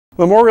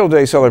Memorial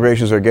Day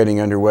celebrations are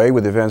getting underway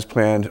with events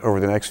planned over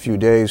the next few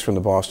days from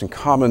the Boston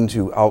Common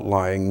to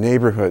outlying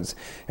neighborhoods.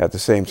 At the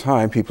same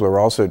time, people are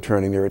also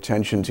turning their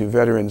attention to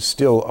veterans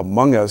still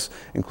among us,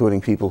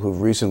 including people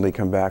who've recently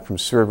come back from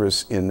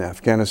service in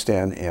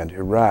Afghanistan and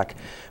Iraq.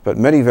 But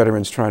many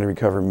veterans trying to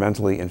recover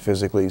mentally and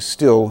physically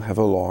still have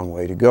a long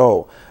way to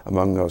go.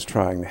 Among those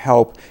trying to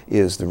help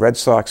is the Red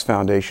Sox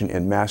Foundation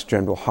and Mass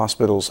General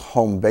Hospital's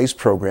Home Base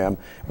program,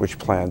 which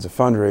plans a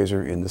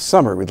fundraiser in the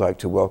summer. We'd like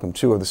to welcome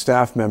two of the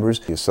staff members,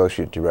 the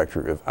Associate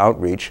Director of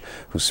Outreach,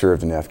 who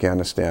served in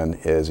Afghanistan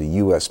as a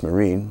U.S.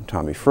 Marine,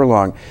 Tommy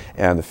Furlong,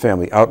 and the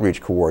Family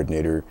Outreach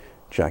Coordinator,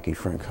 Jacque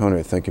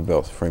Francona. Thank you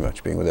both very much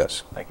for being with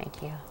us.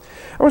 Thank you.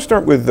 I want to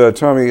start with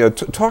Tommy.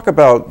 Talk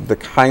about the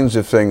kinds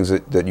of things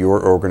that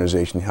your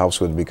organization helps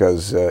with,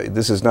 because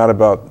this is not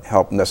about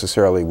help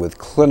necessarily with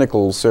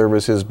clinical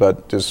services,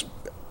 but just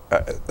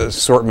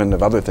assortment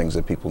of other things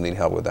that people need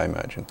help with, I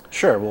imagine.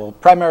 Sure. Well,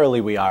 primarily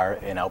we are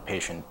an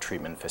outpatient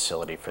treatment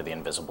facility for the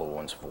invisible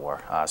wounds of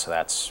war. So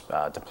that's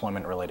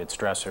deployment-related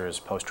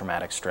stressors,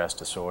 post-traumatic stress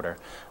disorder,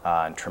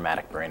 and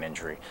traumatic brain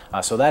injury.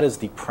 So that is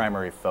the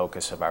primary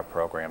focus of our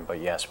program. But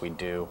yes, we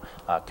do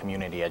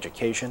community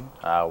education.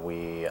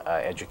 We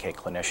educate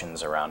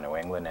clinicians around New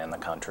England and the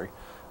country,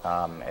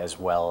 as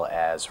well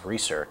as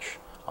research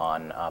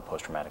on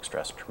post-traumatic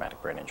stress and traumatic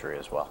brain injury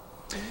as well.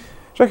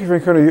 Jacque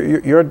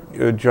Francona,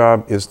 your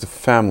job is the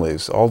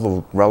families, all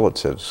the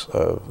relatives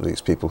of these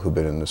people who've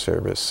been in the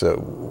service.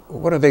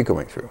 What are they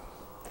going through?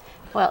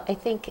 Well, I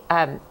think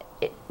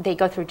they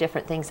go through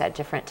different things at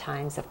different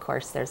times. Of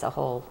course, there's a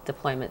whole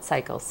deployment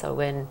cycle. So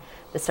when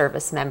the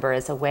service member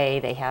is away,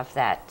 they have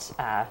that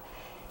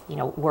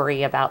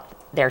worry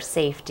about their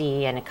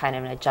safety and a kind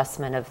of an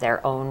adjustment of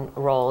their own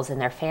roles and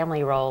their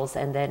family roles.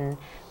 And then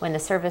when the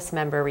service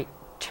member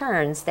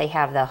returns, they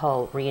have the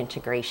whole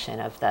reintegration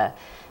of the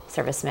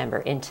service member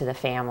into the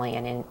family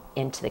and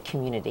into the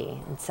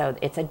community. And so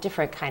it's a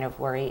different kind of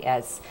worry,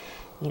 as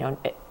no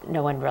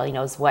one really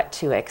knows what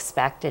to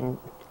expect and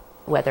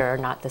whether or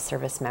not the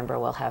service member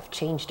will have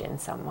changed in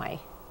some way.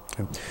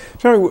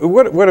 So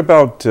what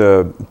about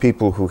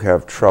people who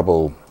have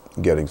trouble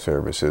getting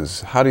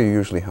services? How do you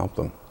usually help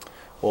them?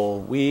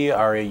 Well, we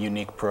are a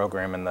unique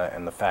program in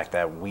the fact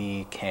that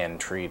we can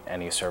treat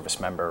any service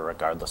member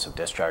regardless of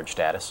discharge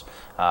status.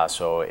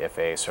 So if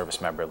a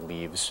service member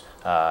leaves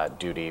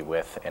duty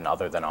with an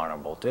other than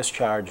honorable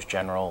discharge,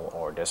 general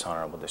or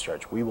dishonorable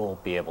discharge, we will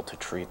be able to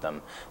treat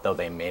them, though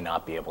they may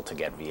not be able to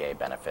get VA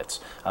benefits.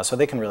 So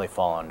they can really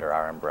fall under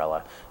our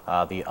umbrella.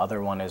 The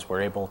other one is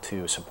we're able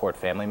to support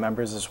family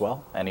members as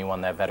well.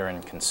 Anyone that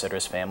veteran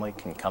considers family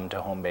can come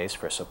to home base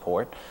for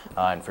support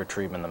and for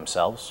treatment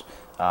themselves.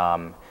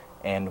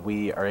 And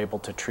we are able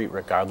to treat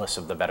regardless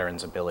of the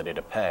veteran's ability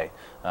to pay.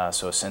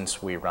 So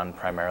since we run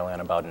primarily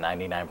on about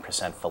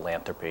 99%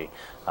 philanthropy,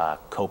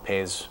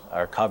 co-pays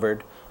are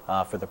covered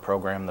for the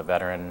program. The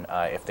veteran,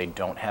 if they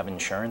don't have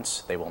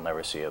insurance, they will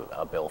never see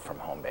a bill from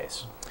home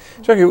base.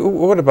 Jacque,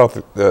 what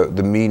about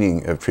the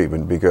meaning of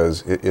treatment?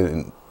 Because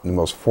in the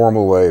most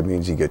formal way, it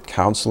means you get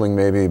counseling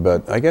maybe,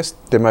 but I guess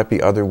there might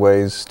be other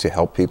ways to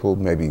help people,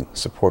 maybe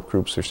support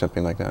groups or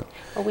something like that.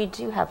 Well, we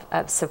do have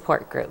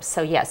support groups.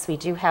 So yes, we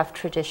do have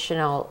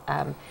traditional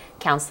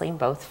counseling,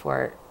 both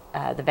for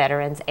the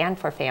veterans and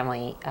for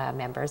family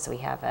members. We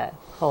have a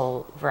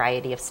whole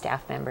variety of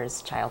staff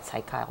members, child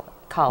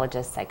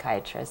psychologists,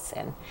 psychiatrists,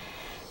 and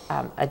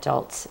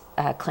adult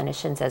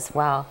clinicians as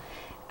well.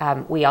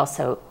 We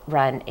also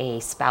run a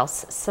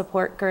spouse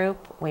support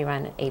group. We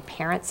run a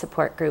parent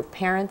support group.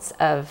 Parents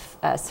of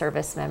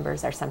service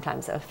members are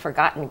sometimes a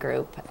forgotten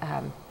group.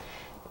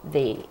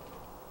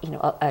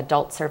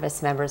 Adult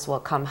service members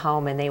will come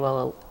home and they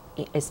will,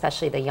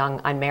 especially the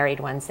young unmarried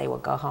ones, they will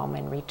go home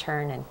and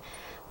return and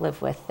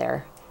live with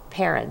their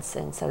parents.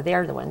 And so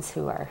they're the ones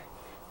who are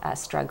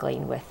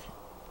struggling with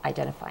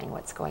identifying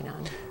what's going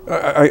on.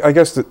 I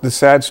guess the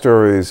sad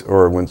stories,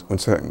 or when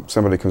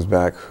somebody comes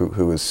back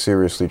who is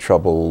seriously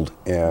troubled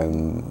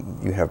and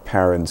you have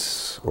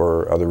parents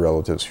or other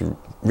relatives who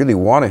really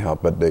want to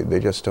help, but they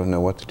just don't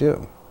know what to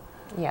do.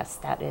 Yes,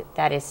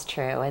 that is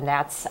true, and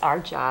that's our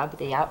job.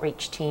 The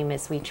outreach team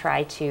is we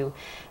try to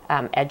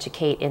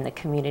educate in the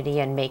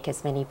community and make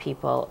as many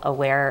people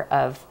aware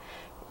of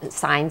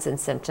signs and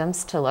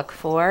symptoms to look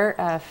for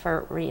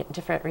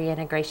different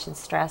reintegration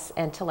stress,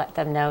 and to let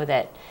them know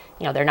that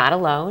they're not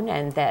alone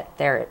and that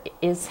there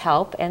is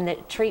help and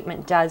that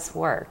treatment does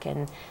work.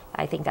 And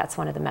I think that's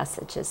one of the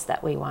messages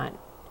that we want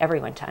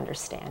everyone to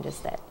understand, is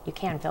that you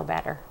can feel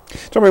better.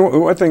 Tell me,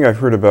 one thing I've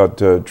heard about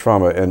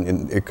trauma,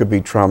 and it could be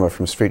trauma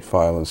from street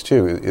violence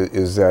too,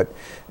 is that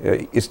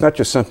it's not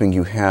just something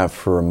you have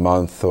for a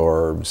month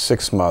or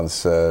 6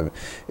 months.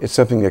 It's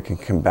something that can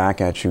come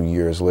back at you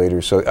years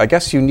later. So I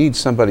guess you need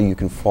somebody you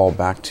can fall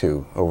back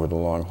to over the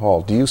long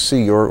haul. Do you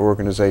see your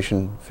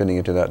organization fitting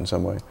into that in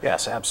some way?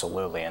 Yes,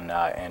 absolutely.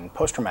 And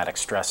post-traumatic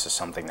stress is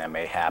something that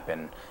may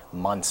happen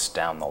months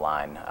down the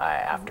line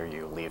after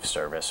you leave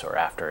service or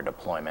after a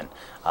deployment.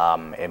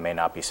 It may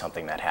not be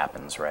something that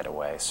happens right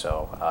away,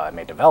 so it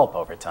may develop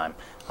over time.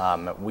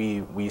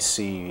 We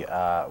see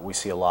a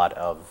lot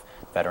of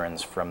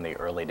veterans from the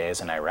early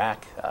days in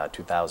Iraq,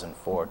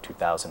 2004,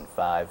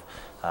 2005,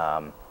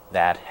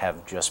 that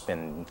have just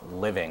been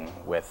living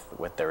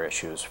with their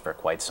issues for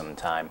quite some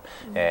time,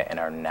 and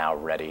are now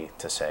ready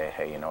to say,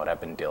 hey, you know what,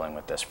 I've been dealing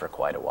with this for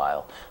quite a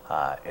while.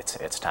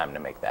 It's time to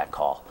make that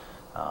call.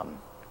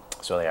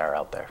 So they are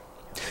out there.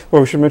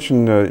 Well, we should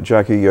mention,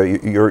 Jackie,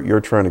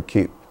 you're trying to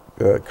keep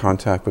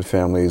contact with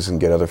families and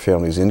get other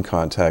families in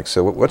contact.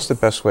 So what's the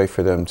best way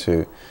for them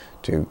to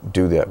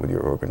do that with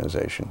your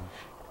organization?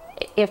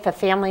 If a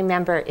family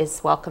member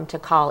is welcome to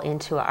call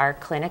into our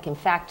clinic, in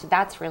fact,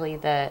 that's really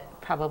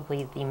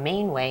probably the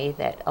main way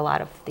that a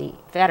lot of the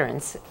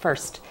veterans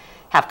first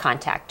have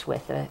contact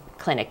with the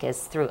clinic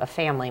is through a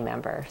family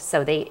member.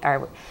 So they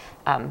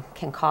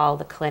can call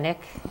the clinic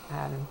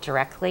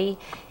directly.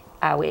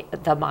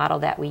 The model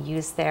that we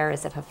use there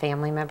is if a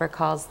family member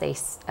calls, they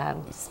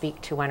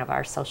speak to one of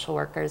our social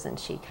workers, and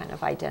she kind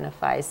of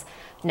identifies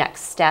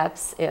next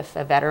steps. If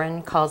a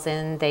veteran calls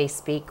in, they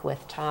speak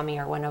with Tommy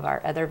or one of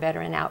our other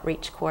veteran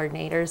outreach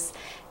coordinators,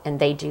 and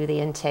they do the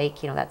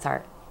intake. You know, that's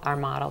our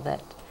model,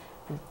 that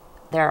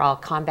they're all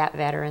combat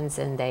veterans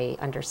and they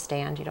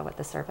understand, you know, what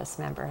the service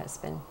member has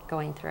been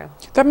going through.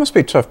 That must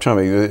be tough,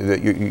 Tommy,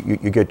 that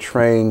you get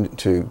trained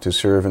to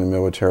serve in the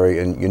military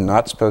and you're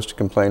not supposed to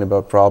complain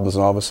about problems,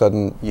 and all of a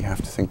sudden you have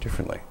to think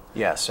differently.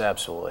 Yes,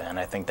 absolutely, and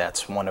I think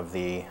that's one of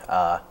the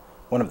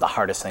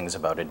hardest things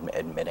about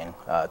admitting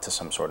to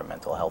some sort of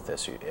mental health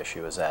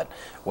issue is that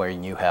where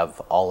you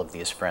have all of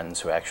these friends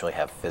who actually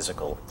have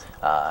physical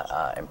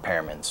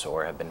impairments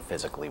or have been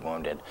physically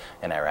wounded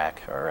in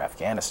Iraq or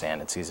Afghanistan,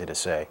 it's easy to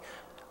say,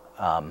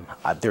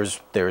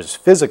 there's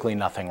physically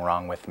nothing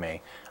wrong with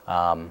me,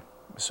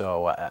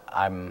 so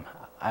I'm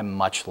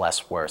much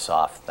less worse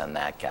off than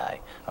that guy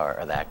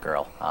or that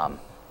girl.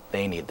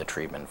 They need the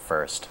treatment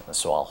first,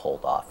 so I'll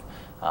hold off.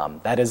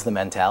 That is the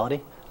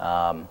mentality.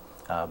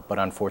 But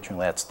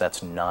unfortunately,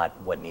 that's not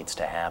what needs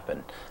to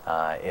happen.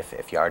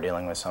 If you are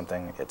dealing with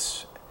something,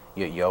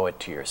 you owe it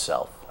to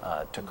yourself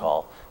to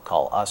call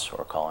us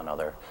or call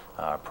another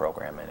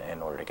program in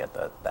order to get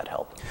that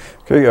help.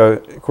 Okay.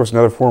 Of course,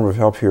 another form of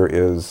help here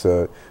is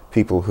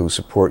people who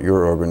support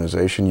your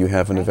organization. You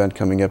have an event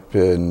coming up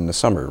in the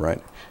summer,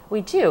 right?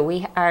 We do.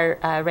 We are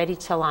ready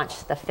to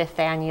launch the 5th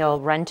annual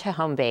Run to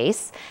Home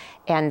Base,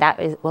 and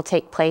that will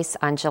take place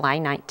on July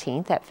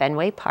 19th at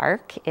Fenway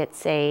Park.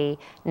 It's a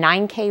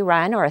 9K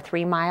run or a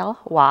 3-mile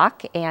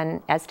walk,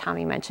 and as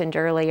Tommy mentioned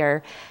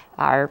earlier,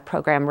 our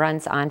program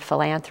runs on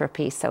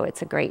philanthropy, so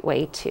it's a great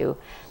way to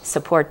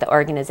support the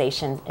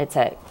organization. It's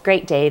a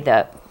great day.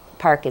 The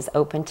park is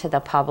open to the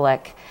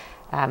public.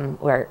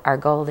 Where our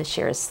goal this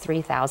year is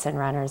 3,000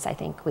 runners. I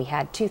think we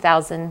had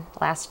 2,000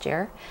 last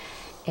year.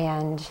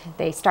 And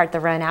they start the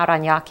run out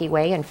on Jacque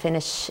Way and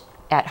finish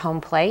at home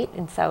plate.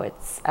 And so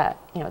it's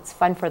it's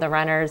fun for the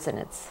runners, and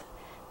it's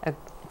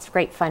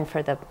great fun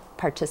for the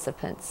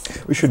participants.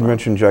 We should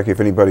mention, Jackie, if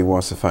anybody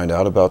wants to find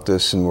out about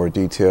this in more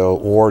detail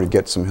or to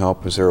get some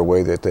help, is there a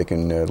way that they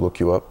can look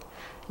you up?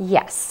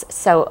 Yes.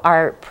 So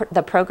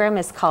the program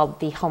is called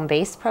the Home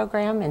Base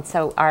Program, and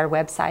so our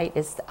website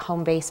is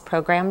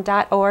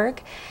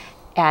homebaseprogram.org,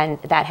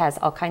 and that has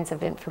all kinds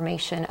of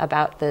information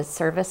about the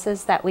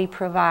services that we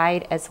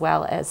provide, as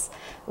well as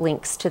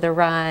links to the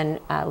run,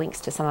 links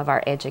to some of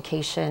our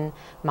education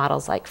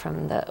models, like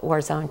from the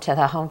war zone to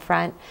the home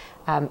front.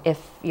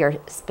 If you're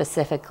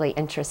specifically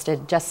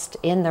interested just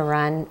in the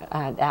run,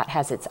 that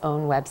has its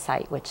own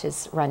website, which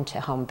is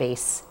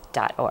runtohomebase.org.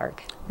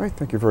 All right,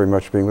 thank you very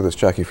much for being with us,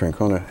 Jacque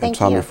Francona and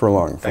Tommy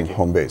Furlong from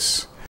Home Base.